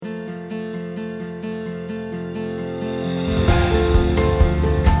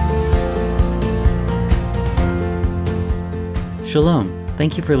Shalom.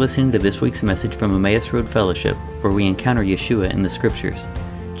 Thank you for listening to this week's message from Emmaus Road Fellowship, where we encounter Yeshua in the Scriptures.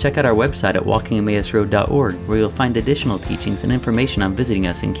 Check out our website at walkingemmausroad.org, where you'll find additional teachings and information on visiting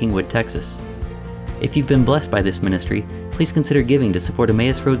us in Kingwood, Texas. If you've been blessed by this ministry, please consider giving to support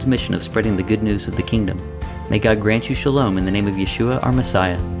Emmaus Road's mission of spreading the good news of the kingdom. May God grant you shalom in the name of Yeshua, our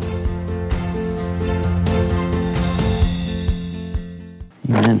Messiah.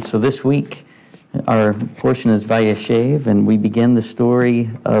 Amen. So this week, our portion is Vayeshev, and we begin the story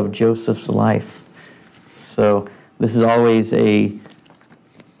of Joseph's life. So this is always a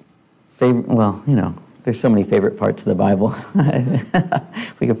favorite, there's so many favorite parts of the Bible.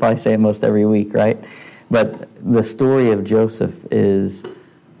 We could probably say it most every week, right? But the story of Joseph is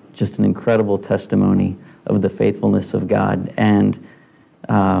just an incredible testimony of the faithfulness of God. And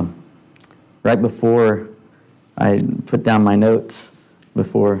right before I put down my notes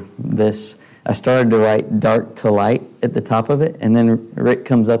before this, I started to write dark to light at the top of it, and then Rick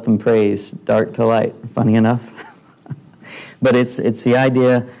comes up and prays dark to light, funny enough. But it's the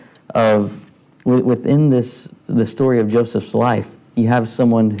idea of, within the story of Joseph's life, you have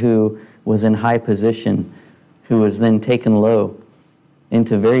someone who was in high position, who was then taken low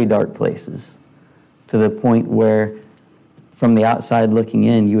into very dark places, to the point where, from the outside looking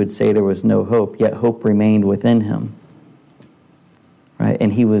in, you would say there was no hope, yet hope remained within him. Right?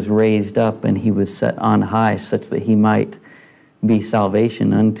 And he was raised up and he was set on high such that he might be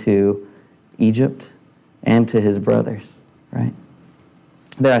salvation unto Egypt and to his brothers. Right?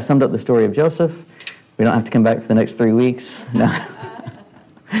 There, I summed up the story of Joseph. We don't have to come back for the next 3 weeks. No,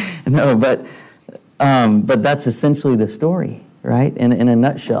 but that's essentially the story, right? In a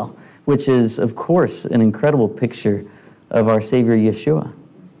nutshell, which is, of course, an incredible picture of our Savior Yeshua,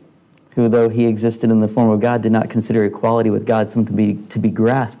 who, though he existed in the form of God, did not consider equality with God something to be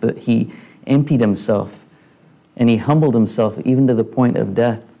grasped, but he emptied himself, and he humbled himself even to the point of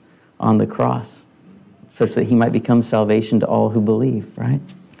death on the cross, such that he might become salvation to all who believe, right?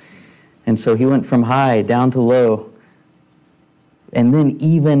 And so he went from high down to low, and then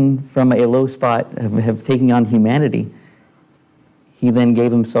even from a low spot of taking on humanity, he then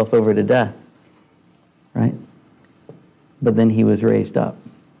gave himself over to death, right? But then he was raised up.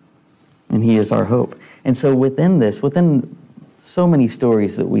 And he is our hope. And so within so many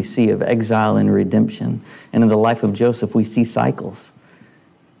stories that we see of exile and redemption, and in the life of Joseph, we see cycles.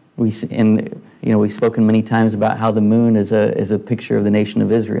 We've spoken many times about how the moon is a picture of the nation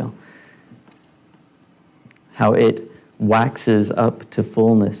of Israel. How it waxes up to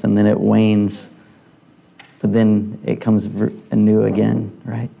fullness and then it wanes, but then it comes anew again,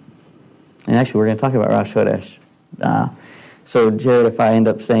 right? And actually, we're going to talk about Rosh Chodesh. So, Jared, if I end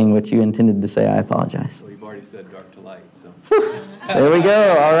up saying what you intended to say, I apologize. Well, you've already said dark to light, so. There we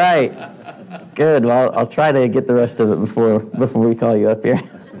go. All right. Good. Well, I'll try to get the rest of it before we call you up here.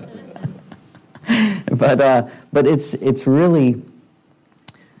 But it's really,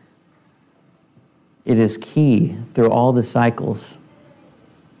 it is key through all the cycles,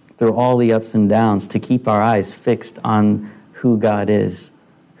 through all the ups and downs, to keep our eyes fixed on who God is,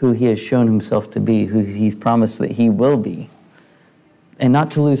 who he has shown himself to be, who he's promised that he will be. And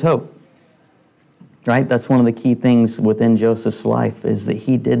not to lose hope, right? That's one of the key things within Joseph's life, is that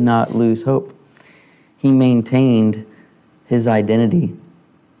he did not lose hope. He maintained his identity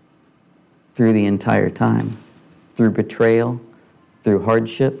through the entire time, through betrayal, through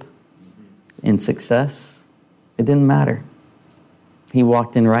hardship, in success. It didn't matter. He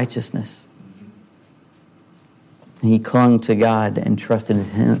walked in righteousness. He clung to God and trusted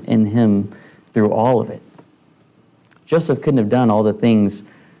in him through all of it. Joseph couldn't have done all the things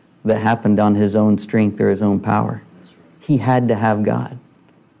that happened on his own strength or his own power. He had to have God.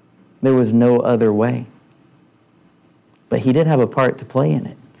 There was no other way. But he did have a part to play in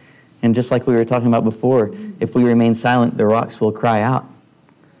it. And just like we were talking about before, if we remain silent, the rocks will cry out.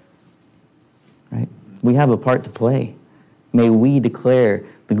 Right? We have a part to play. May we declare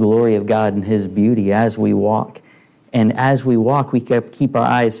the glory of God and his beauty as we walk. And as we walk, we keep our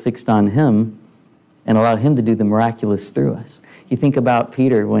eyes fixed on him and allow him to do the miraculous through us. You think about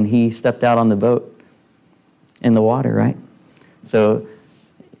Peter when he stepped out on the boat in the water, right? So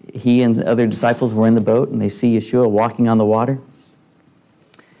he and the other disciples were in the boat, and they see Yeshua walking on the water.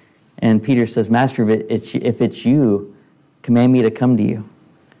 And Peter says, "Master, if it's you, command me to come to you."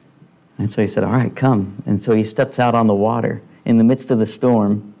 And so he said, "All right, come." And so he steps out on the water in the midst of the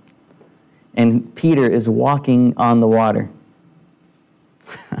storm, and Peter is walking on the water.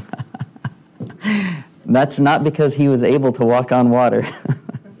 That's not because he was able to walk on water,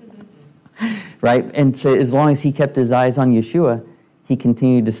 right? And so as long as he kept his eyes on Yeshua, he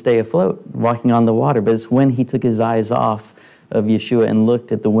continued to stay afloat, walking on the water. But it's when he took his eyes off of Yeshua and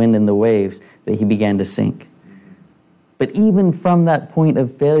looked at the wind and the waves that he began to sink. But even from that point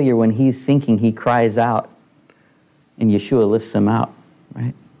of failure, when he's sinking, he cries out, and Yeshua lifts him out,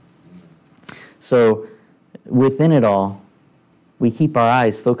 right? So within it all, we keep our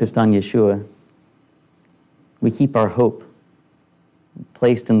eyes focused on Yeshua. We keep our hope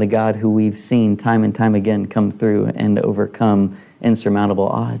placed in the God who we've seen time and time again come through and overcome insurmountable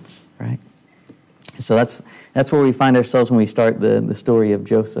odds, right? So that's where we find ourselves when we start the story of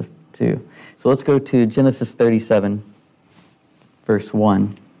Joseph too. So let's go to Genesis 37, verse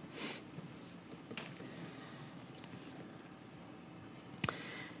 1.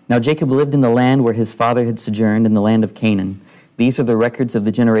 Now Jacob lived in the land where his father had sojourned, in the land of Canaan. These are the records of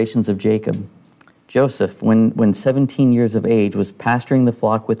the generations of Jacob. Joseph, when 17 years of age, was pasturing the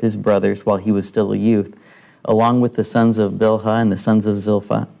flock with his brothers while he was still a youth, along with the sons of Bilhah and the sons of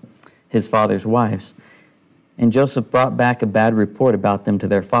Zilpah, his father's wives. And Joseph brought back a bad report about them to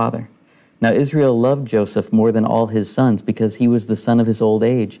their father. Now Israel loved Joseph more than all his sons, because he was the son of his old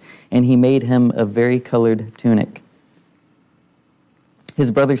age, and he made him a vari-colored tunic.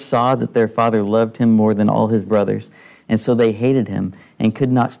 His brothers saw that their father loved him more than all his brothers, and so they hated him and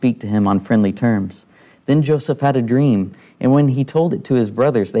could not speak to him on friendly terms. Then Joseph had a dream, and when he told it to his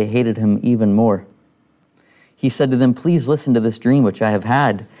brothers, they hated him even more. He said to them, "Please listen to this dream which I have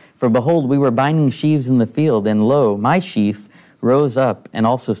had. For behold, we were binding sheaves in the field, and lo, my sheaf rose up and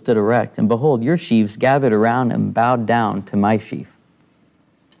also stood erect. And behold, your sheaves gathered around and bowed down to my sheaf."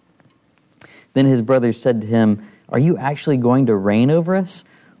 Then his brothers said to him, "Are you actually going to reign over us?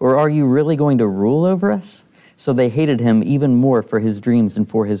 Or are you really going to rule over us?" So they hated him even more for his dreams and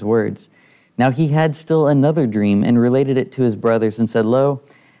for his words. Now he had still another dream, and related it to his brothers, and said, "Lo,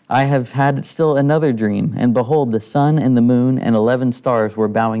 I have had still another dream, and behold, the sun and the moon and 11 stars were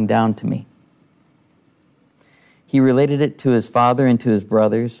bowing down to me." He related it to his father and to his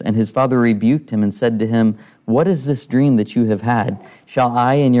brothers, and his father rebuked him and said to him, "What is this dream that you have had? Shall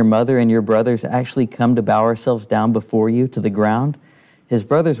I and your mother and your brothers actually come to bow ourselves down before you to the ground?" His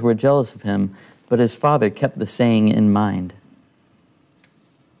brothers were jealous of him, but his father kept the saying in mind.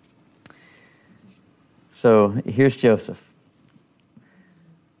 So here's Joseph.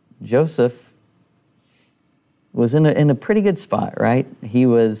 Joseph was in a pretty good spot, right? He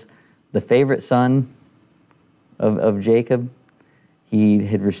was the favorite son of Jacob. He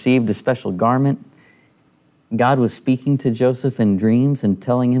had received a special garment. God was speaking to Joseph in dreams and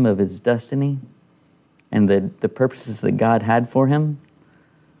telling him of his destiny and the purposes that God had for him.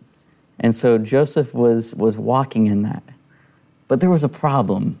 And so Joseph was walking in that. But there was a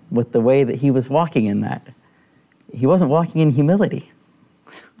problem with the way that he was walking in that. He wasn't walking in humility.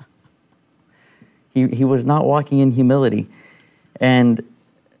 He was not walking in humility. And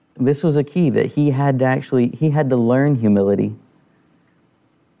this was a key, that he had to learn humility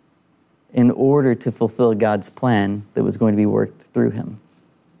in order to fulfill God's plan that was going to be worked through him.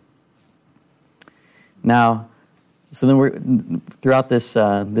 Now, so then throughout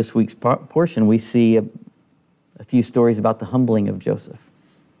this week's portion, we see a few stories about the humbling of Joseph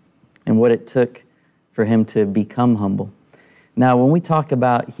and what it took for him to become humble. Now, when we talk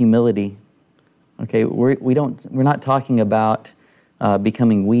about humility, okay, we're not talking about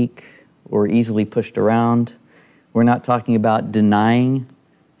becoming weak or easily pushed around. We're not talking about denying,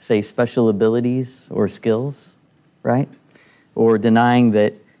 say, special abilities or skills, right? Or denying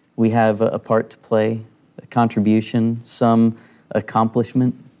that we have a part to play, a contribution, some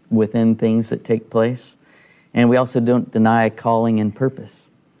accomplishment within things that take place. And we also don't deny calling and purpose.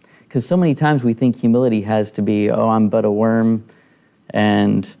 Because so many times we think humility has to be, oh, I'm but a worm,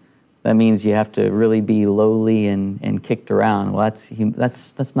 and that means you have to really be lowly and kicked around. Well,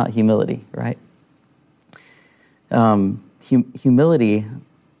 that's not humility, right? Humility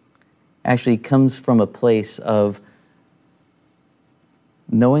actually comes from a place of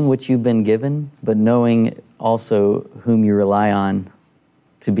knowing what you've been given, but knowing also whom you rely on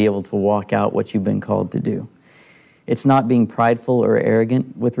to be able to walk out what you've been called to do. It's not being prideful or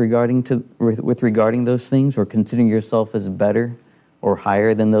arrogant with regarding those things, or considering yourself as better or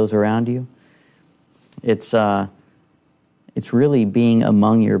higher than those around you. It's really being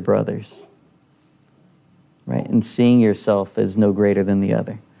among your brothers, right? And seeing yourself as no greater than the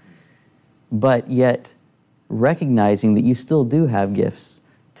other. But yet recognizing that you still do have gifts,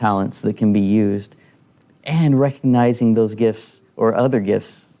 talents that can be used, and recognizing those gifts or other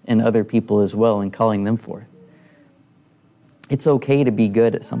gifts in other people as well and calling them forth. It's okay to be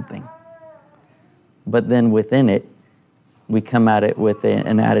good at something. But then within it, we come at it with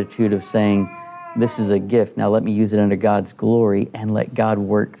an attitude of saying, this is a gift, now let me use it under God's glory and let God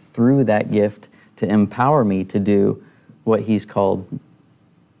work through that gift to empower me to do what he's called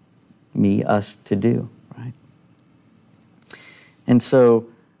us to do, right? And so,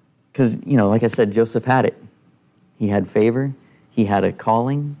 because, like I said, Joseph had it. He had favor, he had a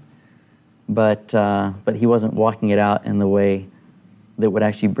calling, but he wasn't walking it out in the way that would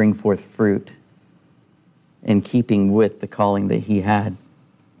actually bring forth fruit in keeping with the calling that he had.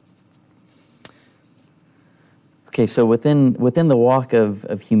 Okay, so within the walk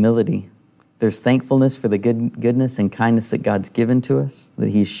of humility, there's thankfulness for the goodness and kindness that God's given to us, that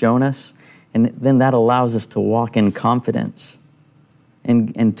he's shown us, and then that allows us to walk in confidence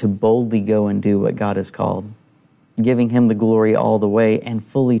and to boldly go and do what God has called, giving him the glory all the way and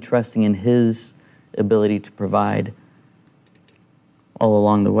fully trusting in his ability to provide all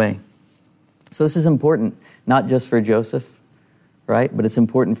along the way. So this is important, not just for Joseph, right? But it's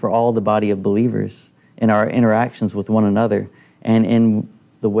important for all the body of believers in our interactions with one another and in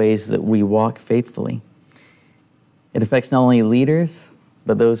the ways that we walk faithfully. It affects not only leaders,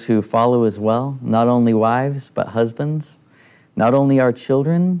 but those who follow as well, not only wives, but husbands, not only our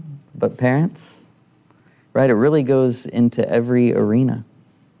children, but parents, right? It really goes into every arena.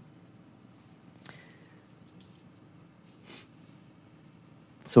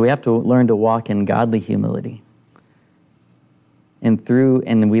 So we have to learn to walk in godly humility.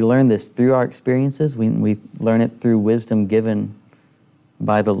 And we learn this through our experiences. We learn it through wisdom given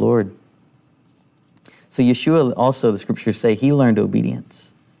by the Lord. So Yeshua also, the scriptures say, he learned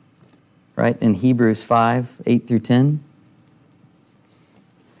obedience, right? In Hebrews 5, 8 through 10.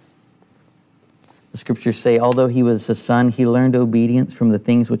 The scriptures say, although he was a son, he learned obedience from the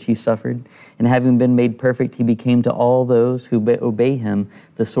things which he suffered. And having been made perfect, he became to all those who obey him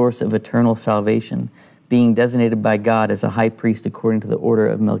the source of eternal salvation, being designated by God as a high priest according to the order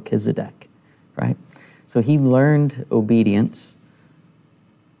of Melchizedek, right? So he learned obedience.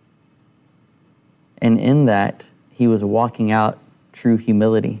 And in that, he was walking out true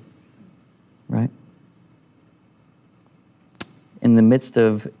humility, right? In the midst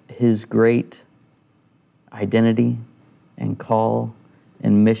of his great identity and call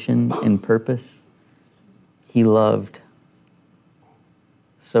and mission and purpose, he loved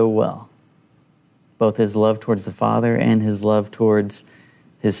so well, both his love towards the Father and his love towards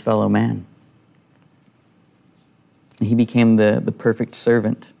his fellow man. He became the perfect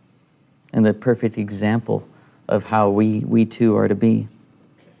servant and the perfect example of how we too are to be.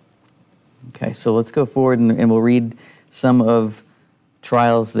 Okay, so let's go forward and we'll read some of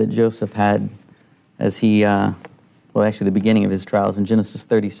trials that Joseph had as he, actually the beginning of his trials in Genesis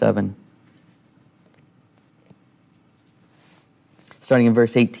 37. Starting in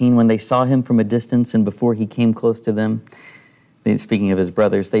verse 18, when they saw him from a distance and before he came close to them, speaking of his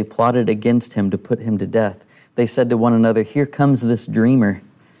brothers, they plotted against him to put him to death. They said to one another, here comes this dreamer.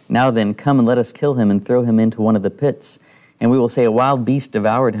 Now then, come and let us kill him and throw him into one of the pits, and we will say a wild beast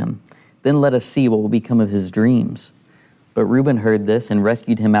devoured him. Then let us see what will become of his dreams. But Reuben heard this and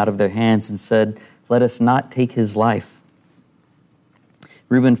rescued him out of their hands and said, let us not take his life.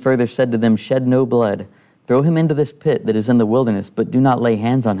 Reuben further said to them, shed no blood. Throw him into this pit that is in the wilderness, but do not lay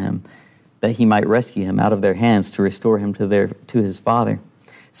hands on him, that he might rescue him out of their hands to restore him to his father.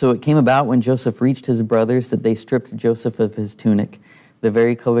 So it came about when Joseph reached his brothers that they stripped Joseph of his tunic, the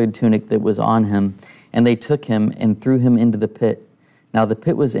varicolored tunic that was on him, and they took him and threw him into the pit. Now the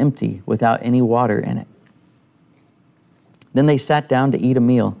pit was empty, without any water in it. Then they sat down to eat a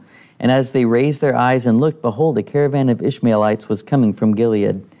meal, and as they raised their eyes and looked, behold, a caravan of Ishmaelites was coming from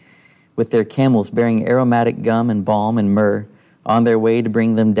Gilead, with their camels bearing aromatic gum and balm and myrrh, on their way to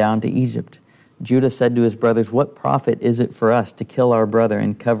bring them down to Egypt. Judah said to his brothers, what profit is it for us to kill our brother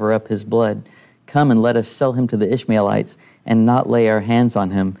and cover up his blood? Come and let us sell him to the Ishmaelites and not lay our hands on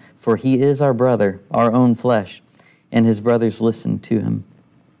him, for he is our brother, our own flesh. And his brothers listened to him.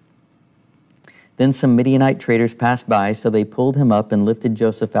 Then some Midianite traders passed by, so they pulled him up and lifted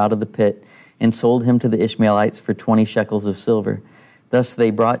Joseph out of the pit and sold him to the Ishmaelites for 20 shekels of silver. Thus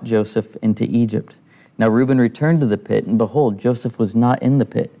they brought Joseph into Egypt. Now Reuben returned to the pit, and behold, Joseph was not in the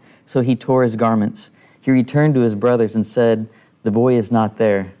pit. So he tore his garments. He returned to his brothers and said, the boy is not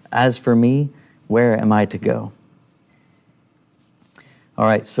there. As for me, where am I to go? All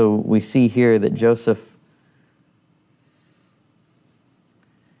right, so we see here that Joseph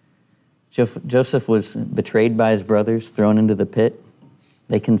was betrayed by his brothers, thrown into the pit.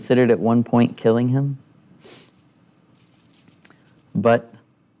 They considered at one point killing him. But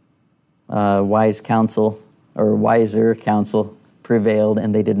wiser counsel prevailed,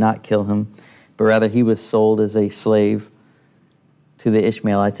 and they did not kill him, but rather he was sold as a slave to the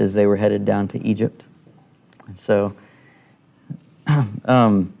Ishmaelites as they were headed down to Egypt. And so,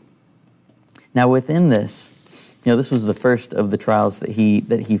 now within this, This was the first of the trials that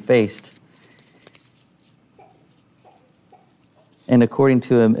he faced. And according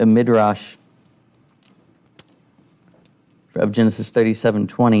to a midrash of Genesis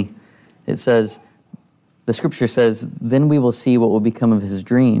 37:20, it says, the scripture says, "Then we will see what will become of his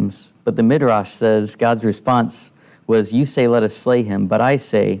dreams." But the midrash says God's response was, "You say, let us slay him, but I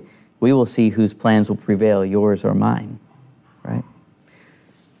say, we will see whose plans will prevail, yours or mine." Right?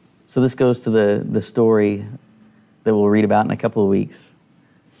 So this goes to the story that we'll read about in a couple of weeks,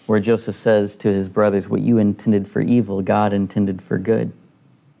 where Joseph says to his brothers, "What you intended for evil, God intended for good."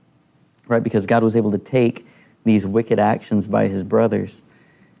 Right? Because God was able to take these wicked actions by his brothers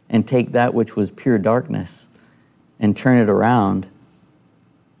and take that which was pure darkness and turn it around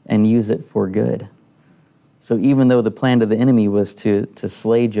and use it for good. So even though the plan of the enemy was to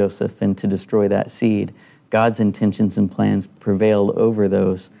slay Joseph and to destroy that seed, God's intentions and plans prevailed over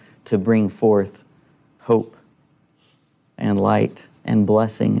those to bring forth hope and light and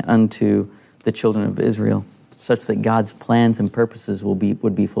blessing unto the children of Israel, such that God's plans and purposes would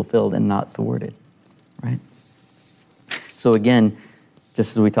be fulfilled and not thwarted. Right? So again,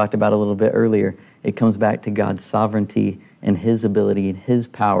 just as we talked about a little bit earlier, it comes back to God's sovereignty and his ability and his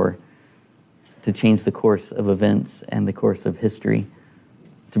power to change the course of events and the course of history,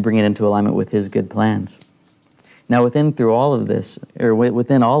 to bring it into alignment with his good plans. Now within all of this,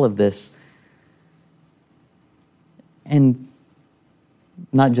 and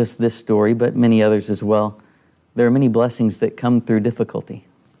not just this story, but many others as well, there are many blessings that come through difficulty,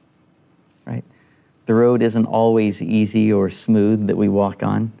 right? The road isn't always easy or smooth that we walk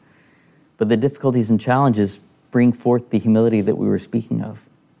on, but the difficulties and challenges bring forth the humility that we were speaking of.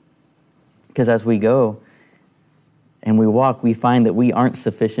 Because as we go and we walk, we find that we aren't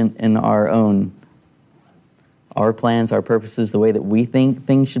sufficient in our plans, our purposes, the way that we think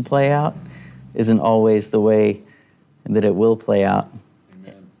things should play out isn't always the way that it will play out.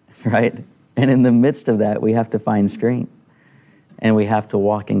 Amen. Right? And in the midst of that, we have to find strength. And we have to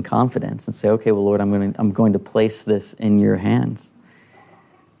walk in confidence and say, okay, well, Lord, I'm going to place this in your hands.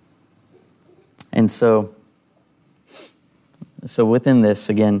 And so within this,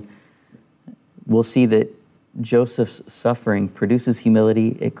 again, we'll see that Joseph's suffering produces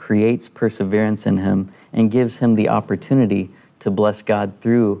humility, it creates perseverance in him, and gives him the opportunity to bless God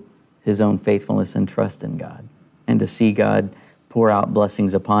through his own faithfulness and trust in God, and to see God pour out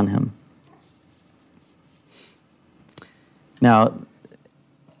blessings upon him. Now,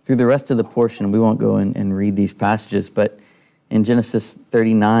 through the rest of the portion, we won't go and read these passages, but in Genesis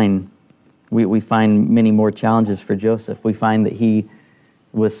 39, we find many more challenges for Joseph. We find that he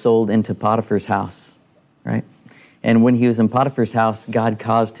was sold into Potiphar's house, right? And when he was in Potiphar's house, God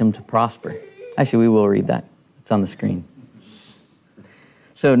caused him to prosper. Actually, we will read that. It's on the screen.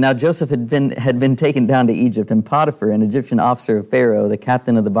 So now Joseph had been taken down to Egypt, and Potiphar, an Egyptian officer of Pharaoh, the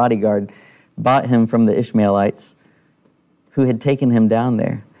captain of the bodyguard, bought him from the Ishmaelites who had taken him down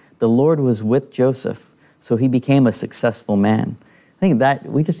there. The Lord was with Joseph, so he became a successful man. I think that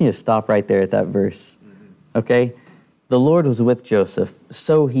we just need to stop right there at that verse, okay? The Lord was with Joseph,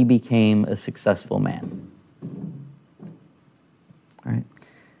 so he became a successful man. All right?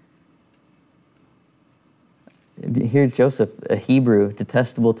 Here's Joseph, a Hebrew,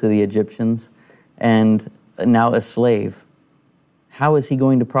 detestable to the Egyptians, and now a slave. How is he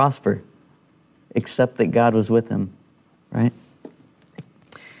going to prosper? Except that God was with him, right?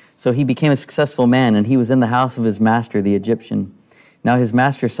 So he became a successful man, and he was in the house of his master, the Egyptian. Now his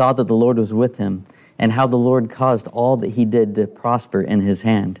master saw that the Lord was with him, and how the Lord caused all that he did to prosper in his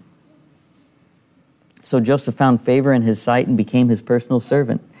hand. So Joseph found favor in his sight and became his personal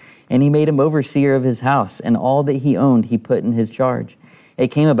servant. And he made him overseer of his house, and all that he owned he put in his charge. It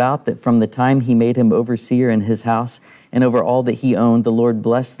came about that from the time he made him overseer in his house and over all that he owned, the Lord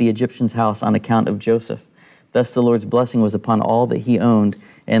blessed the Egyptian's house on account of Joseph. Thus the Lord's blessing was upon all that he owned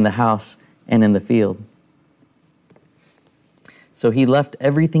in the house and in the field. So he left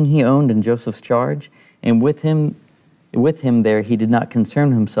everything he owned in Joseph's charge, and with him there he did not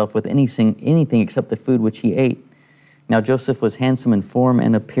concern himself with anything except the food which he ate. Now Joseph was handsome in form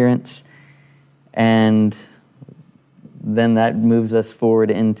and appearance, and then that moves us forward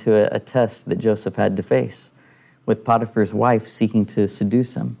into a test that Joseph had to face, with Potiphar's wife seeking to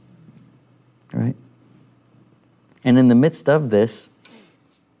seduce him. Right? And in the midst of this,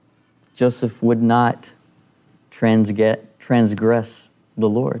 Joseph would not transgress the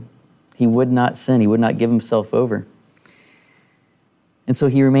Lord. He would not sin. He would not give himself over. And so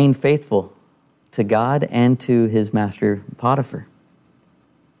he remained faithful to God and to his master Potiphar.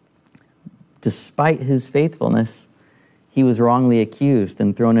 Despite his faithfulness, he was wrongly accused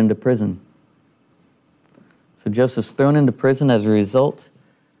and thrown into prison. So Joseph's thrown into prison as a result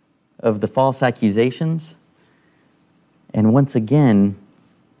of the false accusations. And once again,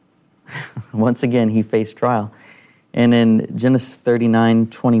 he faced trial. And in Genesis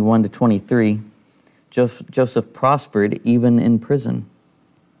 39, 21 to 23, Joseph prospered even in prison.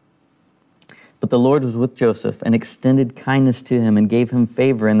 But the Lord was with Joseph and extended kindness to him and gave him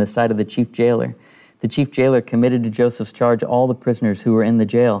favor in the sight of the chief jailer. The chief jailer committed to Joseph's charge all the prisoners who were in the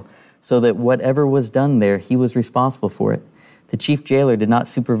jail, so that whatever was done there, he was responsible for it. The chief jailer did not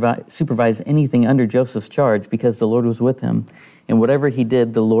supervise anything under Joseph's charge because the Lord was with him, and whatever he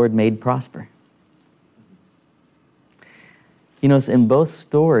did, the Lord made prosper. You know, in both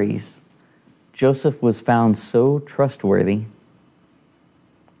stories, Joseph was found so trustworthy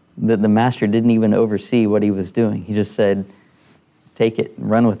that the master didn't even oversee what he was doing. He just said, take it,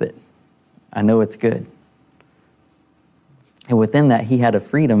 run with it. I know it's good. And within that, he had a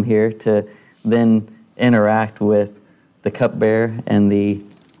freedom here to then interact with the cupbearer and the,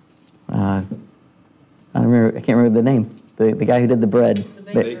 I can't remember the name, the guy who did the bread.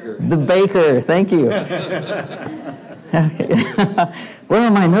 The baker. The baker, thank you. Where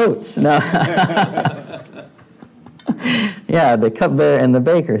are my notes? No. Yeah, the cupbearer and the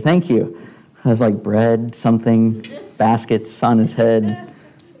baker, thank you. I was like bread, something, baskets on his head,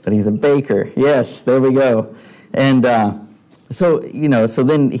 but he's a baker. Yes, there we go. And so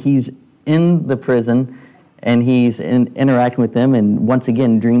then he's in the prison and he's interacting with them, and once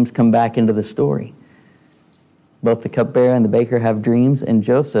again, dreams come back into the story. Both the cupbearer and the baker have dreams, and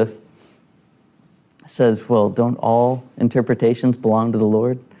Joseph says, well, don't all interpretations belong to the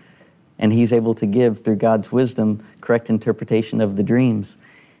Lord? And he's able to give, through God's wisdom, correct interpretation of the dreams.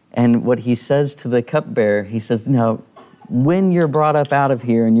 And what he says to the cupbearer, he says, no, when you're brought up out of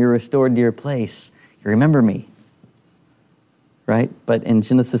here and you're restored to your place, you remember me. Right? But in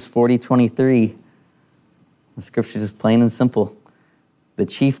Genesis 40:23, the scripture is plain and simple. The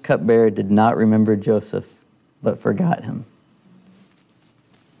chief cupbearer did not remember Joseph, but forgot him.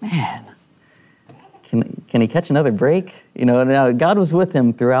 Man, can he catch another break? You know, now God was with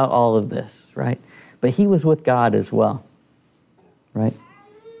him throughout all of this, right? But he was with God as well, right?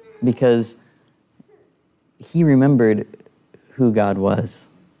 Because he remembered who God was.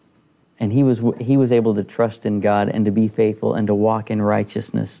 And he was able to trust in God and to be faithful and to walk in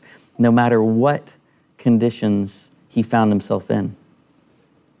righteousness, no matter what conditions he found himself in.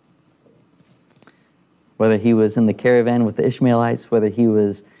 Whether he was in the caravan with the Ishmaelites, whether he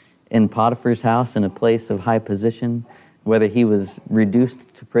was in Potiphar's house in a place of high position, whether he was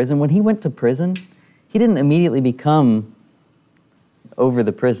reduced to prison. When he went to prison, he didn't immediately become over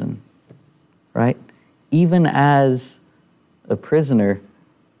the prison, right? Even as a prisoner,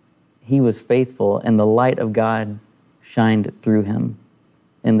 he was faithful, and the light of God shined through him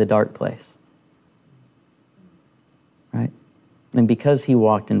in the dark place, right? And because he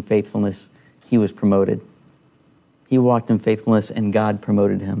walked in faithfulness, he was promoted. He walked in faithfulness, and God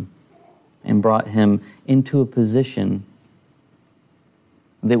promoted him and brought him into a position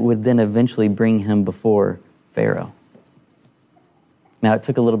that would then eventually bring him before Pharaoh. Now, it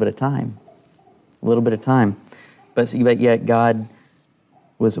took a little bit of time, but yet God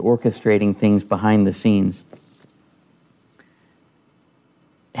was orchestrating things behind the scenes.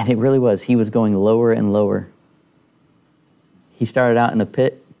 And it really was. He was going lower and lower. He started out in a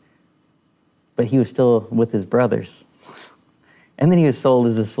pit, but he was still with his brothers. And then he was sold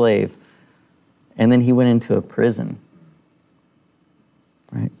as a slave. And then he went into a prison.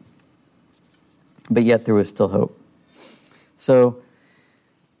 Right? But yet there was still hope. So,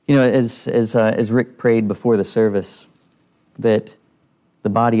 you know, as Rick prayed before the service, that the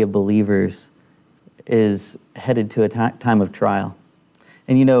body of believers is headed to a time of trial.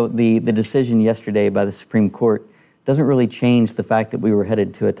 And you know, the decision yesterday by the Supreme Court doesn't really change the fact that we were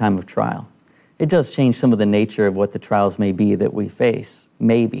headed to a time of trial. It does change some of the nature of what the trials may be that we face,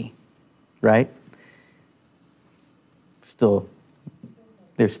 maybe, right?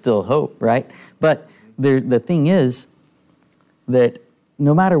 There's still hope, right? But the thing is that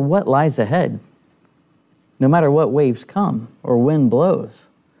no matter what lies ahead, no matter what waves come or wind blows,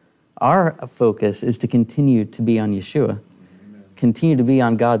 our focus is to continue to be on Yeshua, continue to be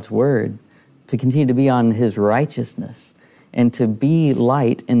on God's word, to continue to be on his righteousness, and to be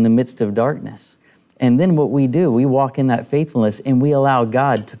light in the midst of darkness. And then what we do, we walk in that faithfulness, and we allow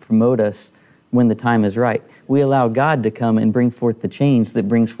God to promote us when the time is right. We allow God to come and bring forth the change that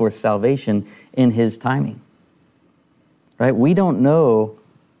brings forth salvation in his timing. Right? We don't know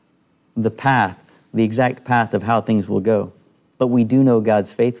the path, the exact path of how things will go, but we do know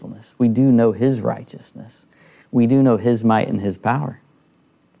God's faithfulness. We do know his righteousness. We do know his might and his power.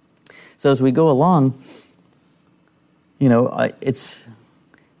 So as we go along, It's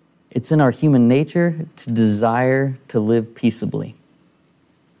in our human nature to desire to live peaceably,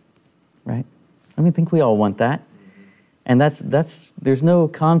 right? I think we all want that. And there's no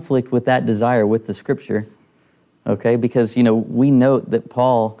conflict with that desire with the Scripture, okay? Because, we note that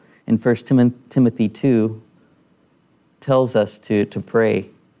Paul in 1 Timothy 2 tells us to pray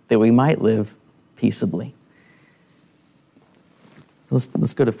that we might live peaceably. So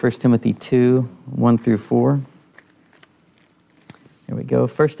let's go to 1 Timothy 2, 1 through 4. Here we go.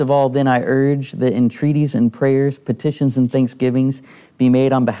 First of all, then I urge that entreaties and prayers, petitions and thanksgivings be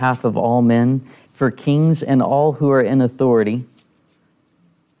made on behalf of all men, for kings and all who are in authority.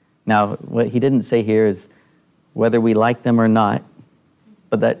 Now, what he didn't say here is whether we like them or not,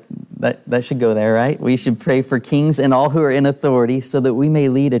 but that should go there, right? We should pray for kings and all who are in authority so that we may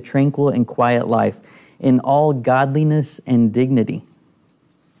lead a tranquil and quiet life in all godliness and dignity,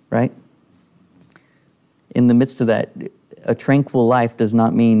 right? In the midst of that, a tranquil life does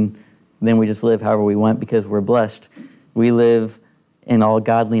not mean then we just live however we want because we're blessed. We live in all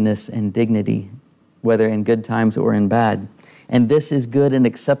godliness and dignity, whether in good times or in bad. And this is good and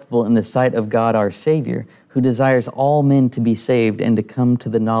acceptable in the sight of God our Savior, who desires all men to be saved and to come to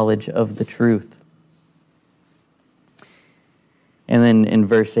the knowledge of the truth. And then in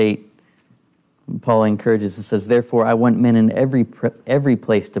verse 8, Paul encourages and says, therefore I want men in every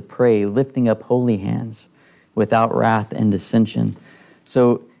place to pray, lifting up holy hands, without wrath and dissension.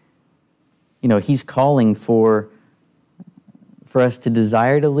 So, he's calling for us to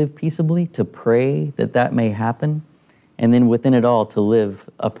desire to live peaceably, to pray that may happen, and then within it all to live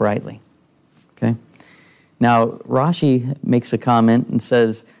uprightly. Okay? Now, Rashi makes a comment and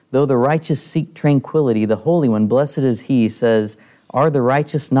says, though the righteous seek tranquility, the Holy One, blessed is he, says, are the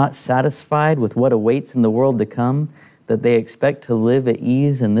righteous not satisfied with what awaits in the world to come, that they expect to live at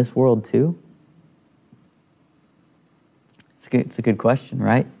ease in this world too? It's a good question,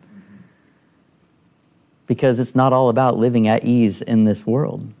 right? Because it's not all about living at ease in this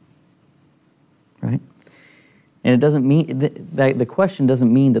world, right? And it doesn't mean, the question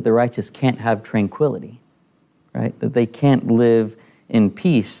doesn't mean that the righteous can't have tranquility, right? That they can't live in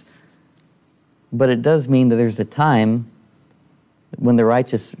peace. But it does mean that there's a time when the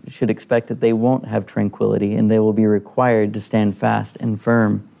righteous should expect that they won't have tranquility and they will be required to stand fast and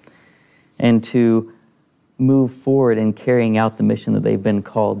firm and to move forward in carrying out the mission that they've been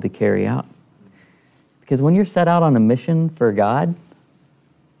called to carry out. Because when you're set out on a mission for God,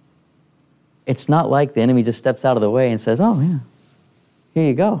 it's not like the enemy just steps out of the way and says, oh, yeah, here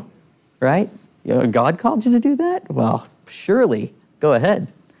you go, right? God called you to do that? Well, surely, go ahead.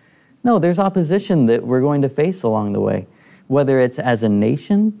 No, there's opposition that we're going to face along the way, whether it's as a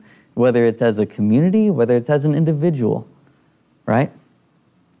nation, whether it's as a community, whether it's as an individual, right?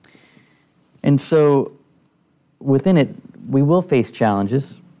 And so within it, we will face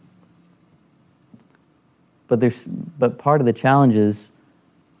challenges, but part of the challenges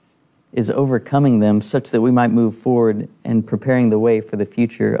is overcoming them such that we might move forward and preparing the way for the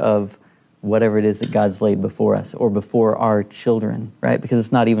future of whatever it is that God's laid before us or before our children, right? Because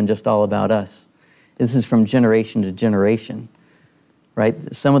it's not even just all about us. This is from generation to generation,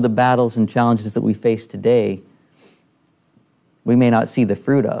 right? Some of the battles and challenges that we face today, we may not see the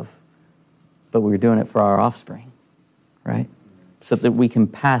fruit of, but we're doing it for our offspring, right? So that we can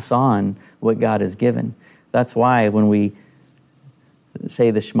pass on what God has given. That's why when we say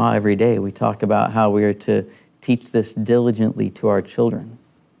the Shema every day, we talk about how we are to teach this diligently to our children.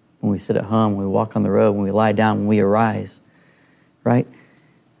 When we sit at home, when we walk on the road, when we lie down, when we arise, right?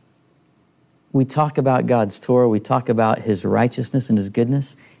 We talk about God's Torah, we talk about His righteousness and His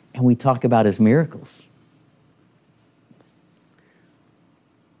goodness, and we talk about His miracles.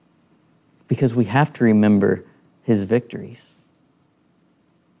 Because we have to remember His victories.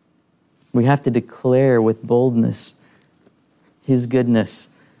 We have to declare with boldness His goodness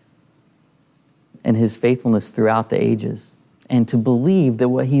and His faithfulness throughout the ages, and to believe that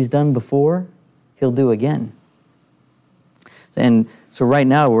what He's done before, He'll do again. And so right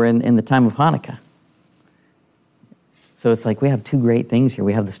now we're in the time of Hanukkah. So it's like we have two great things here.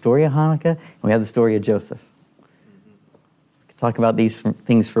 We have the story of Hanukkah, and we have the story of Joseph. We could talk about these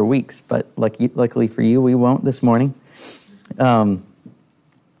things for weeks, but luckily for you, we won't this morning.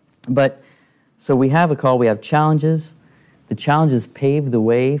 But so we have a call, we have challenges. The challenges pave the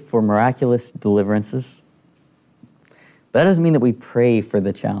way for miraculous deliverances. But that doesn't mean that we pray for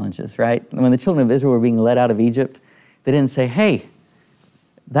the challenges, right? When the children of Israel were being led out of Egypt, they didn't say, hey,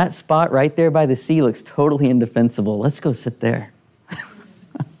 that spot right there by the sea looks totally indefensible. Let's go sit there.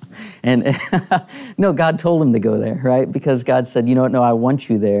 And no, God told them to go there, right? Because God said, you know what, no, I want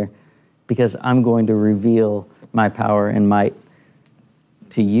you there because I'm going to reveal my power and might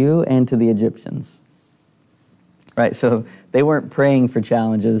to you and to the Egyptians. Right, so they weren't praying for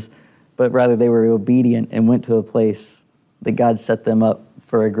challenges, but rather they were obedient and went to a place that God set them up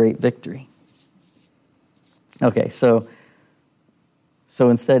for a great victory. Okay, so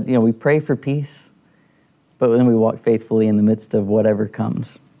instead, we pray for peace, but then we walk faithfully in the midst of whatever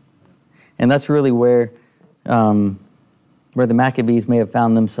comes. And that's really where the Maccabees may have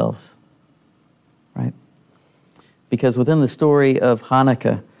found themselves, right? Because within the story of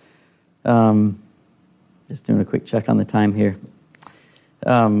Hanukkah, just doing a quick check on the time here.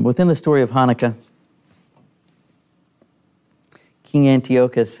 Within the story of Hanukkah, King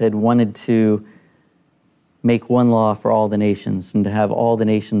Antiochus had wanted to make one law for all the nations and to have all the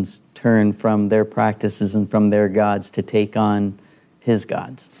nations turn from their practices and from their gods to take on his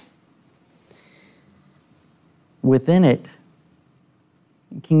gods. Within it,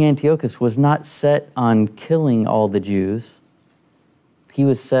 King Antiochus was not set on killing all the Jews. He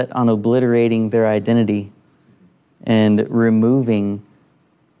was set on obliterating their identity and removing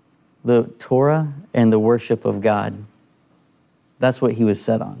the Torah and the worship of God. That's what he was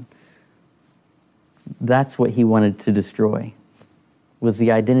set on. That's what he wanted to destroy, was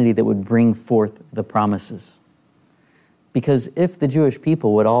the identity that would bring forth the promises. Because if the Jewish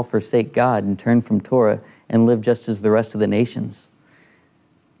people would all forsake God and turn from Torah and live just as the rest of the nations,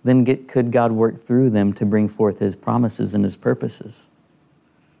 then could God work through them to bring forth his promises and his purposes?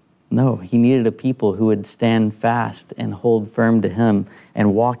 No, he needed a people who would stand fast and hold firm to him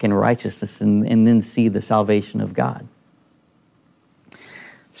and walk in righteousness and then see the salvation of God.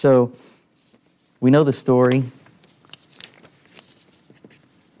 So, we know the story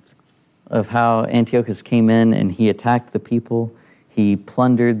of how Antiochus came in and he attacked the people. He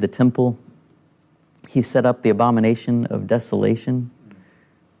plundered the temple. He set up the abomination of desolation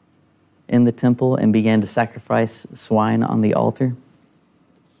in the temple and began to sacrifice swine on the altar.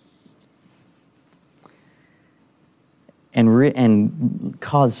 And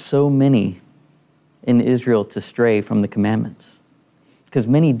caused so many in Israel to stray from the commandments. Because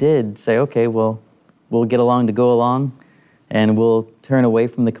many did say, okay, well, we'll get along to go along, and we'll turn away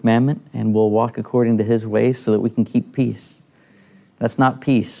from the commandment, and we'll walk according to his ways so that we can keep peace. That's not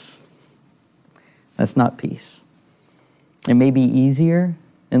peace. That's not peace. It may be easier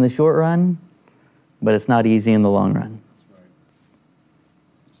in the short run, but it's not easy in the long run.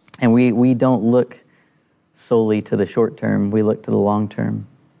 And we don't look solely to the short term, we look to the long term.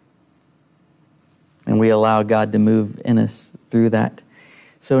 And we allow God to move in us through that.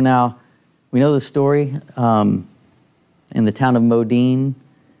 So now, we know the story. In the town of Modin,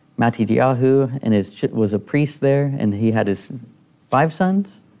 Matityahu was a priest there, and he had his 5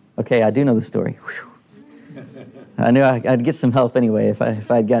 sons. Okay, I do know the story. Whew. I knew I'd get some help anyway if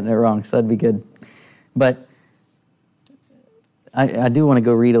I had gotten it wrong, so that'd be good. But I do want to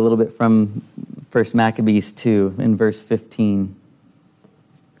go read a little bit from 1 Maccabees 2 in verse 15.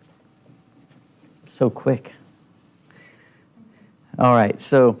 So quick. All right,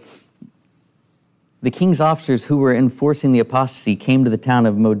 so the king's officers who were enforcing the apostasy came to the town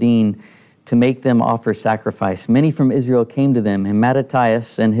of Modin to make them offer sacrifice. Many from Israel came to them, and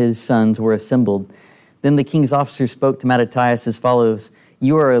Mattathias and his sons were assembled. Then the king's officers spoke to Mattathias as follows: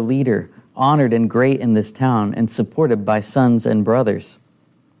 "You are a leader, honored and great in this town, and supported by sons and brothers.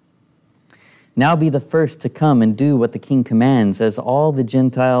 Now be the first to come and do what the king commands, as all the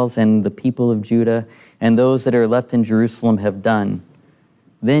Gentiles and the people of Judah and those that are left in Jerusalem have done.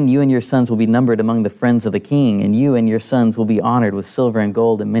 Then you and your sons will be numbered among the friends of the king, and you and your sons will be honored with silver and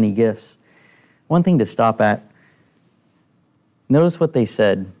gold and many gifts." One thing to stop at. Notice what they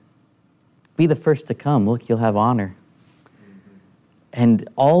said. Be the first to come. Look, you'll have honor. And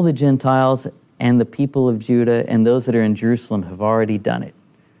all the Gentiles and the people of Judah and those that are in Jerusalem have already done it.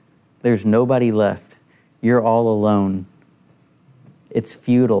 There's nobody left. You're all alone. It's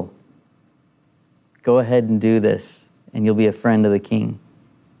futile. Go ahead and do this, and you'll be a friend of the king.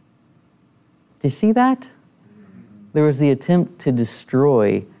 Do you see that? There was the attempt to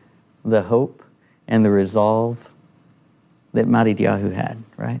destroy the hope and the resolve that Matityahu had,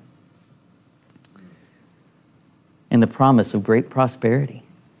 right? And the promise of great prosperity.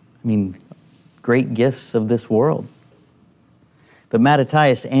 I mean, great gifts of this world. But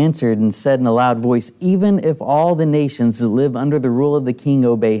Mattathias answered and said in a loud voice, "Even if all the nations that live under the rule of the king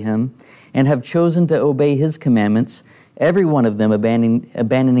obey him and have chosen to obey his commandments, every one of them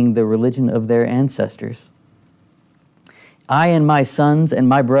abandoning the religion of their ancestors, I and my sons and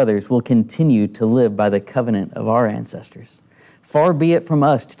my brothers will continue to live by the covenant of our ancestors. Far be it from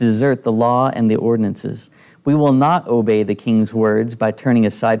us to desert the law and the ordinances. We will not obey the king's words by turning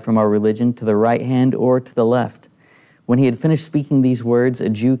aside from our religion to the right hand or to the left." When he had finished speaking these words, a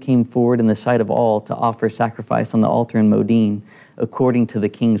Jew came forward in the sight of all to offer sacrifice on the altar in Modin, according to the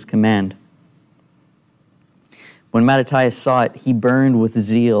king's command. When Mattathias saw it, he burned with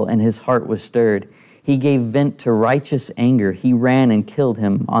zeal, and his heart was stirred. He gave vent to righteous anger. He ran and killed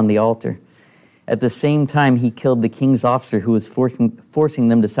him on the altar. At the same time, he killed the king's officer who was forcing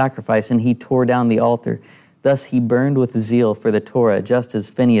them to sacrifice, and he tore down the altar. Thus he burned with zeal for the Torah, just as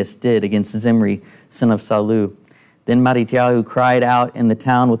Phinehas did against Zimri, son of Salu. Then Mattathias cried out in the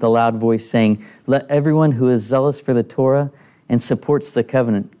town with a loud voice, saying, "Let everyone who is zealous for the Torah and supports the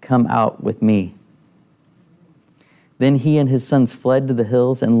covenant come out with me." Then he and his sons fled to the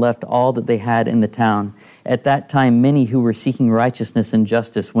hills and left all that they had in the town. At that time, many who were seeking righteousness and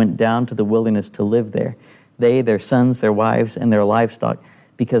justice went down to the wilderness to live there, they, their sons, their wives, and their livestock,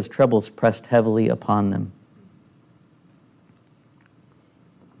 because troubles pressed heavily upon them.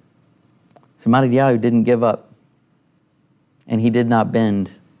 So Mattathias didn't give up, and he did not bend,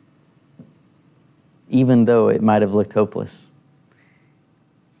 even though it might have looked hopeless.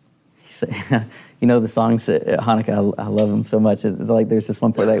 You know the songs at Hanukkah, I love them so much. It's like there's this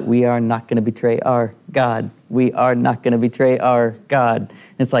one part like, "We are not going to betray our God. We are not going to betray our God."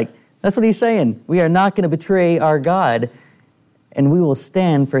 And it's like, that's what he's saying. We are not going to betray our God, and we will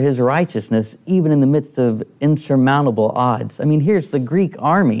stand for his righteousness even in the midst of insurmountable odds. I mean, here's the Greek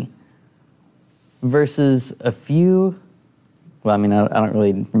army versus a few. Well, I mean, I don't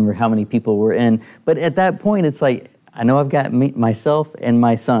really remember how many people were in, but at that point, it's like, I know I've got myself and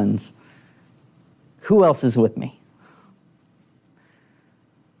my sons. Who else is with me?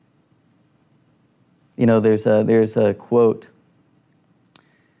 You know, there's a quote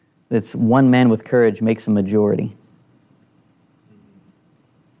that's, "One man with courage makes a majority."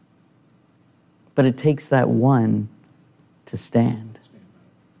 But it takes that one to stand.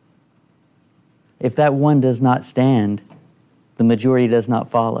 If that one does not stand, the majority does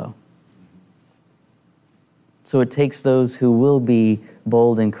not follow. So it takes those who will be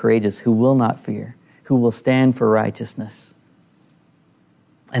bold and courageous, who will not fear, who will stand for righteousness.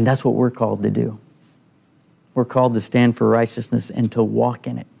 And that's what we're called to do. We're called to stand for righteousness and to walk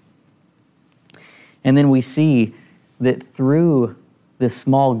in it. And then we see that through this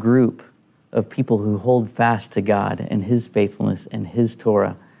small group of people who hold fast to God and his faithfulness and his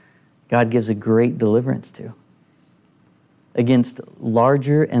Torah, God gives a great deliverance to, against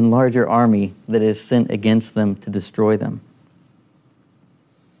larger and larger army that is sent against them to destroy them.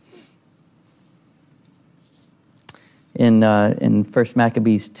 In 1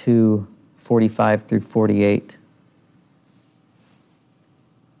 Maccabees 2:45 through 48,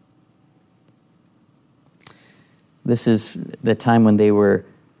 this is the time when they were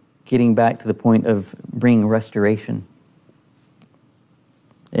getting back to the point of bringing restoration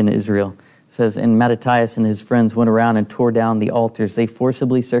in Israel. It says, "And Mattathias and his friends went around and tore down the altars. They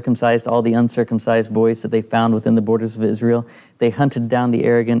forcibly circumcised all the uncircumcised boys that they found within the borders of Israel. They hunted down the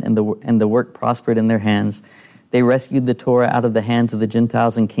arrogant, and the work prospered in their hands. They rescued the Torah out of the hands of the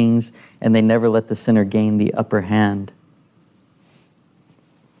Gentiles and kings, and they never let the sinner gain the upper hand."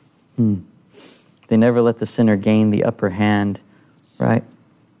 They never let the sinner gain the upper hand, right?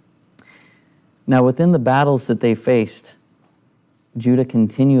 Now, within the battles that they faced, Judah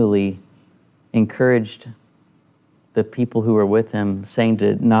continually encouraged the people who were with him, saying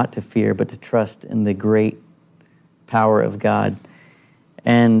not to fear, but to trust in the great power of God.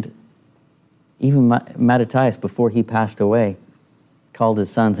 And even Mattathias, before he passed away, called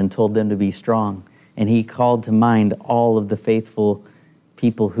his sons and told them to be strong. And he called to mind all of the faithful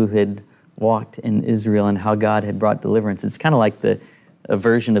people who had walked in Israel and how God had brought deliverance. It's kind of like a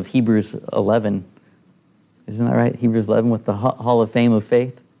version of Hebrews 11. Isn't that right? Hebrews 11 with the Hall of Fame of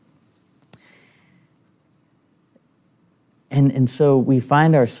Faith. And so we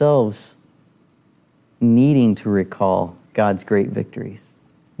find ourselves needing to recall God's great victories,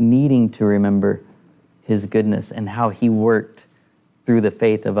 needing to remember his goodness and how he worked through the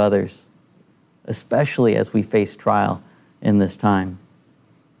faith of others, especially as we face trial in this time.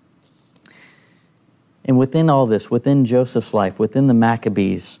 And within all this, within Joseph's life, within the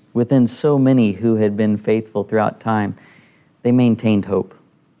Maccabees, within so many who had been faithful throughout time, they maintained hope.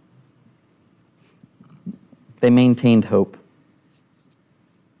 They maintained hope.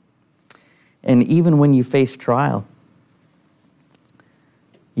 And even when you face trial,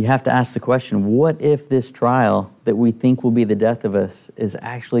 you have to ask the question, what if this trial that we think will be the death of us is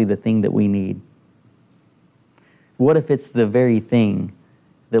actually the thing that we need? What if it's the very thing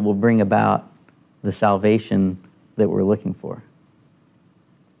that will bring about the salvation that we're looking for?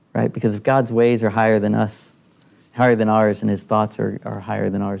 right? Because if God's ways are higher than us, higher than ours, and his thoughts are higher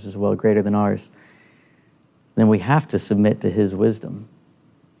than ours as well, greater than ours, then we have to submit to his wisdom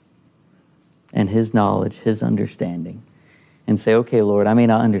and his knowledge, his understanding, and say, okay, Lord, I may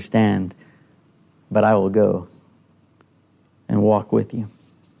not understand, but I will go and walk with you.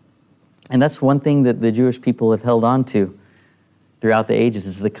 And that's one thing that the Jewish people have held on to throughout the ages,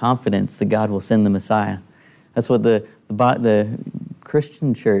 is the confidence that God will send the Messiah. That's what the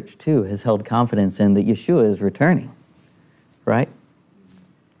Christian church, too, has held confidence in, that Yeshua is returning, right?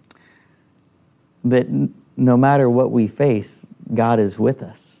 That no matter what we face, God is with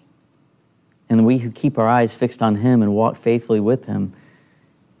us. And we who keep our eyes fixed on him and walk faithfully with him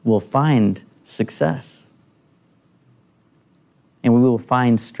will find success. And we will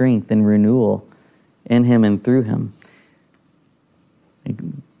find strength and renewal in him and through him.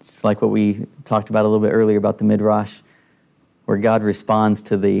 It's like what we talked about a little bit earlier about the Midrash, where God responds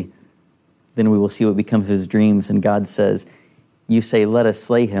to then we will see what becomes of his dreams. And God says, you say, let us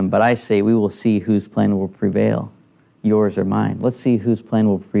slay him, but I say, we will see whose plan will prevail, yours or mine. Let's see whose plan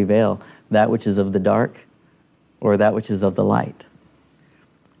will prevail, that which is of the dark or that which is of the light.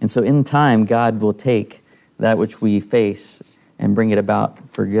 And so in time, God will take that which we face and bring it about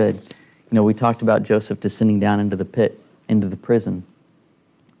for good. You know, we talked about Joseph descending down into the pit, into the prison.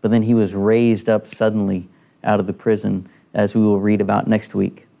 But then he was raised up suddenly out of the prison, as we will read about next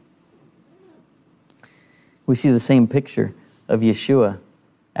week. We see the same picture of Yeshua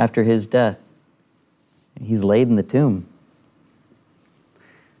after his death. He's laid in the tomb.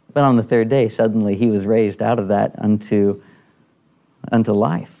 But on the third day, suddenly he was raised out of that unto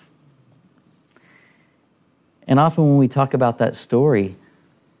life. And often when we talk about that story,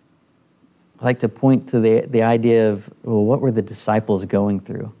 I like to point to the idea of, well, what were the disciples going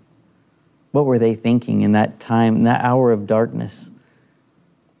through? What were they thinking in that time, in that hour of darkness?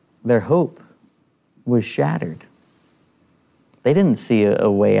 Their hope was shattered. They didn't see a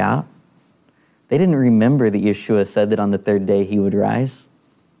way out. They didn't remember that Yeshua said that on the third day he would rise.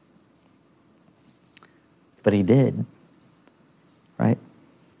 But he did, right?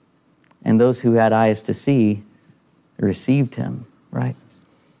 And those who had eyes to see received him, right?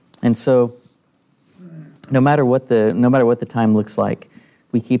 And so, no matter what the time looks like,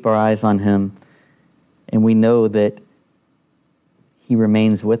 we keep our eyes on him, and we know that he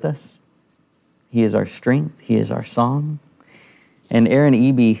remains with us. He is our strength. He is our song. And Aaron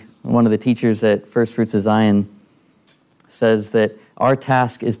Eby, one of the teachers at First Fruits of Zion, says that our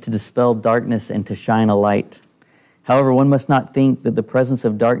task is to dispel darkness and to shine a light. However, one must not think that the presence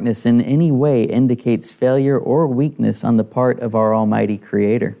of darkness in any way indicates failure or weakness on the part of our Almighty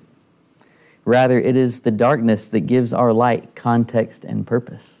Creator. Rather, it is the darkness that gives our light context and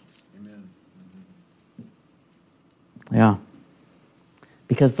purpose. Amen. Yeah.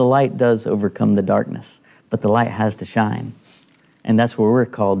 Because the light does overcome the darkness, but the light has to shine. And that's where we're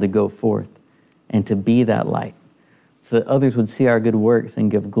called to go forth and to be that light, so that others would see our good works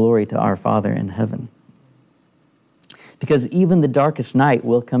and give glory to our Father in heaven. Because even the darkest night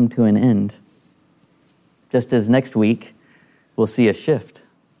will come to an end, just as next week we'll see a shift.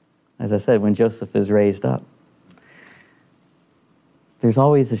 As I said, when Joseph is raised up, there's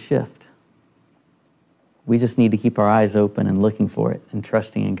always a shift. We just need to keep our eyes open and looking for it and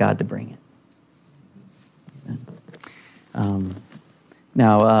trusting in God to bring it.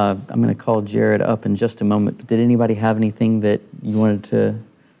 Now, I'm going to call Jared up in just a moment. But did anybody have anything that you wanted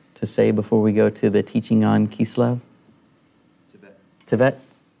to say before we go to the teaching on Kislev? Tevet?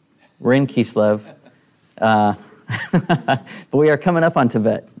 We're in Kislev. But we are coming up on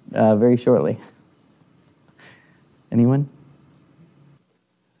Tevet very shortly. Anyone?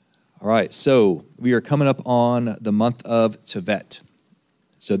 All right, so we are coming up on the month of Tevet.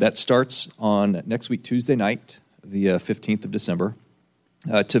 So that starts on next week, Tuesday night, the 15th of December.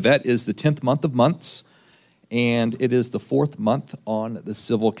 Tevet is the 10th month of months, and it is the 4th month on the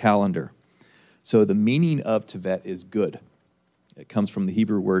civil calendar. So the meaning of Tevet is good. It comes from the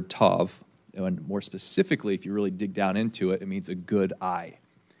Hebrew word tav, and more specifically, if you really dig down into it, it means a good eye.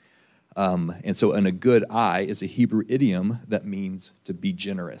 And so a good eye is a Hebrew idiom that means to be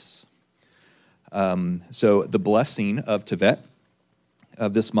generous. So the blessing of Tevet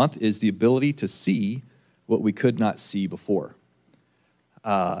of this month is the ability to see what we could not see before.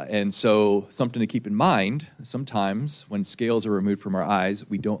 And so something to keep in mind, sometimes when scales are removed from our eyes,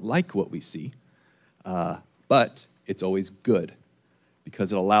 we don't like what we see, but it's always good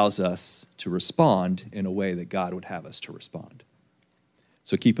because it allows us to respond in a way that God would have us to respond.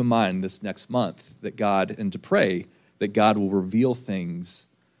 So keep in mind this next month that God, and to pray that God will reveal things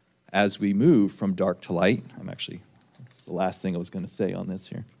as we move from dark to light. That's the last thing I was going to say on this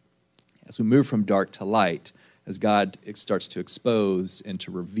here. as we move from dark to light, as God starts to expose and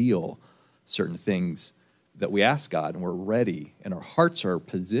to reveal certain things that we ask God, and we're ready, and our hearts are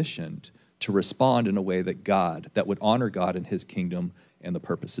positioned to respond in a way that would honor God and his kingdom and the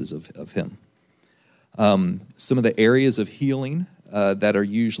purposes of him. Some of the areas of healing that are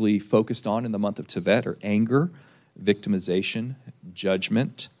usually focused on in the month of Tevet are anger, victimization,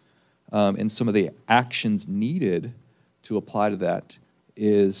 judgment, and some of the actions needed to apply to that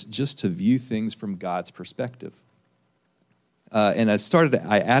is just to view things from God's perspective. And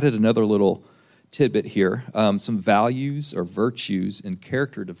I added another little tidbit here, some values or virtues in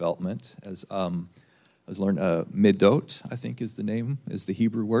character development, as learned, midot, I think is the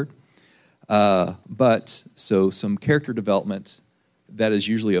Hebrew word. So some character development that is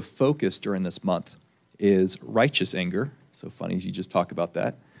usually a focus during this month is righteous anger. So funny as you just talk about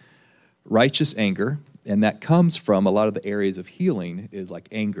that. Righteous anger, and that comes from a lot of the areas of healing is like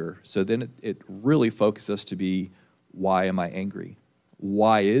anger. So then it really focuses us to be, why am I angry?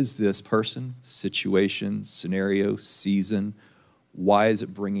 Why is this person, situation, scenario, season, why is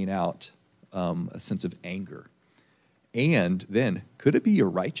it bringing out a sense of anger? And then, could it be a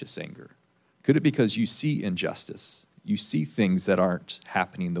righteous anger? Could it be because you see injustice? You see things that aren't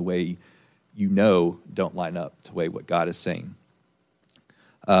happening the way you know don't line up to the way what God is saying.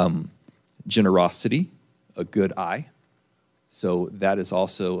 Generosity, a good eye. So that is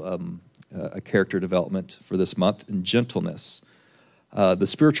also a character development for this month. And gentleness. The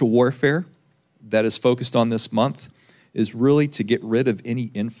spiritual warfare that is focused on this month is really to get rid of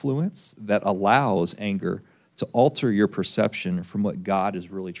any influence that allows anger to alter your perception from what God is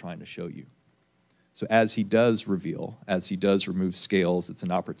really trying to show you. So as he does reveal, as he does remove scales, it's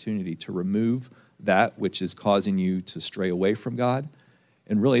an opportunity to remove that which is causing you to stray away from God,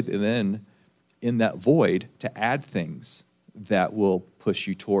 and really then in that void to add things that will push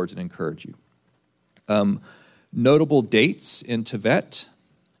you towards and encourage you. Notable dates in Tevet.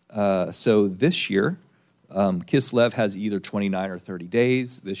 So this year, Kislev has either 29 or 30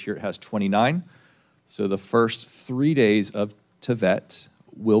 days. This year it has 29. So the first 3 days of Tevet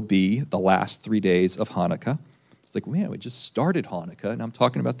will be the last 3 days of Hanukkah. It's like, man, we just started Hanukkah, and I'm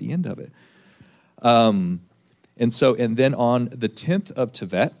talking about the end of it. And then on the 10th of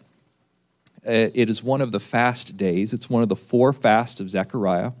Tevet, it is one of the fast days. It's one of the 4 fasts of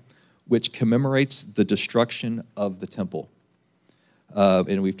Zechariah, which commemorates the destruction of the temple.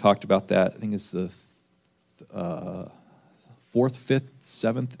 And we've talked about that. I think it's the 4th, 5th,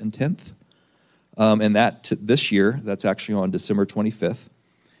 7th, and 10th. And this year, that's actually on December 25th.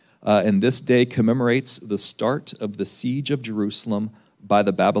 And this day commemorates the start of the siege of Jerusalem by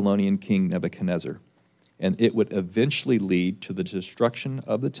the Babylonian king Nebuchadnezzar. And it would eventually lead to the destruction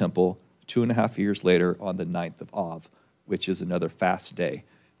of the temple 2.5 years later on the 9th of Av, which is another fast day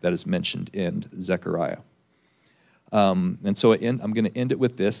that is mentioned in Zechariah. And so I'm going to end it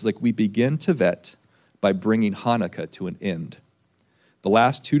with this. Like, we begin Tevet by bringing Hanukkah to an end. The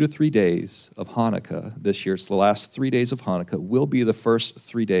last 2 to 3 days of Hanukkah this year, so the last 3 days of Hanukkah, will be the first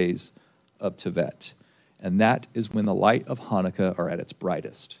 3 days of Tevet. And that is when the light of Hanukkah are at its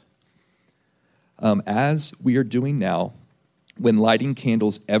brightest. As we are doing now, when lighting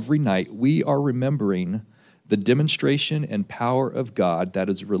candles every night, we are remembering the demonstration and power of God that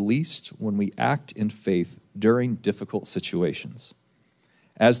is released when we act in faith during difficult situations.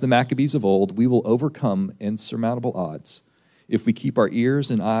 As the Maccabees of old, we will overcome insurmountable odds if we keep our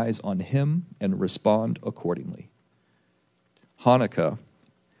ears and eyes on him and respond accordingly. Hanukkah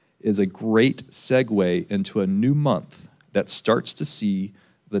is a great segue into a new month that starts to see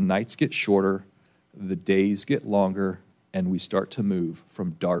the nights get shorter, the days get longer, and we start to move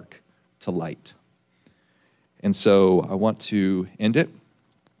from dark to light. And so I want to end it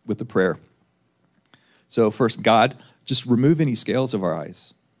with a prayer. So first, God, just remove any scales of our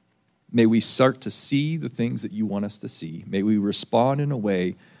eyes. May we start to see the things that you want us to see. May we respond in a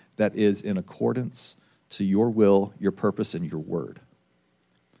way that is in accordance to your will, your purpose, and your word.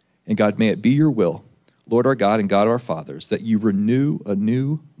 And God, may it be your will, Lord our God and God our fathers, that you renew a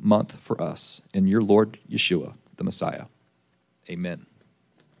new month for us in your Lord Yeshua, the Messiah. Amen.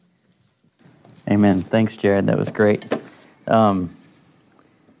 Amen. Thanks, Jared. That was great. I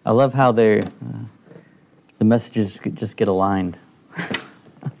love how the messages just get aligned.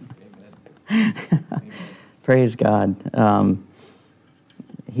 Praise God.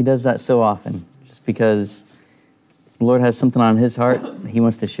 He does that so often, just because the Lord has something on his heart. He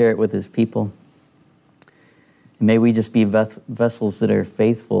wants to share it with his people. And may we just be vessels that are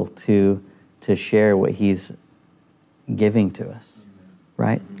faithful to share what he's giving to us,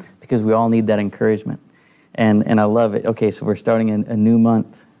 right? Because we all need that encouragement. And I love it. Okay, so we're starting a new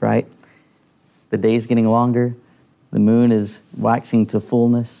month, right? The day's getting longer. The moon is waxing to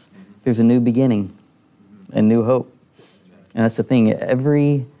fullness. There's a new beginning, a new hope. And that's the thing.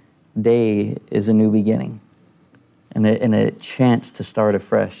 Every day is a new beginning and a chance to start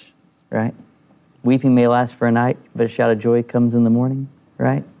afresh, right? Weeping may last for a night, but a shout of joy comes in the morning,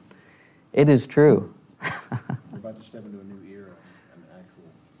 right? It is true. We're about to step into a new era, an actual.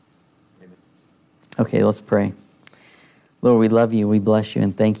 Amen. Okay, let's pray. Lord, we love you, we bless you,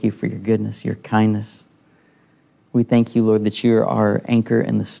 and thank you for your goodness, your kindness. We thank you, Lord, that you are our anchor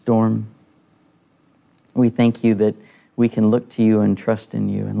in the storm. We thank you that we can look to you and trust in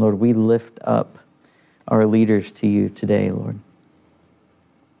you. And Lord, we lift up our leaders to you today, Lord.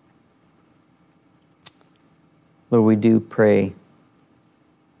 Lord, we do pray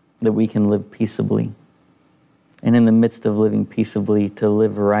that we can live peaceably. And in the midst of living peaceably, to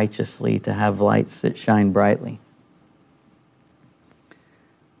live righteously, to have lights that shine brightly.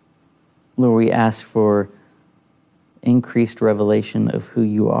 Lord, we ask for increased revelation of who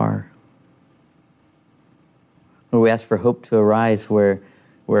you are. Lord, we ask for hope to arise where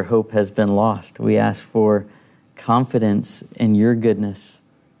hope has been lost. We ask for confidence in your goodness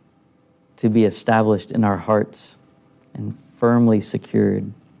to be established in our hearts and firmly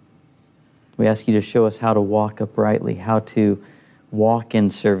secured. We ask you to show us how to walk uprightly, how to walk in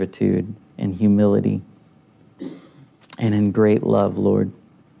servitude and humility and in great love, Lord.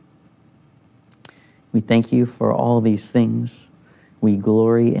 We thank you for all these things. We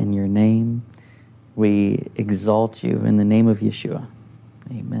glory in your name. We exalt you in the name of Yeshua.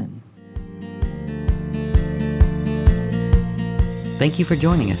 Amen. Thank you for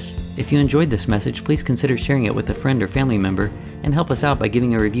joining us. If you enjoyed this message, please consider sharing it with a friend or family member and help us out by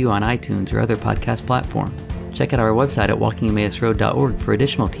giving a review on iTunes or other podcast platform. Check out our website at walkingemmausroad.org for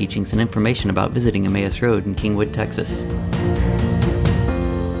additional teachings and information about visiting Emmaus Road in Kingwood, Texas.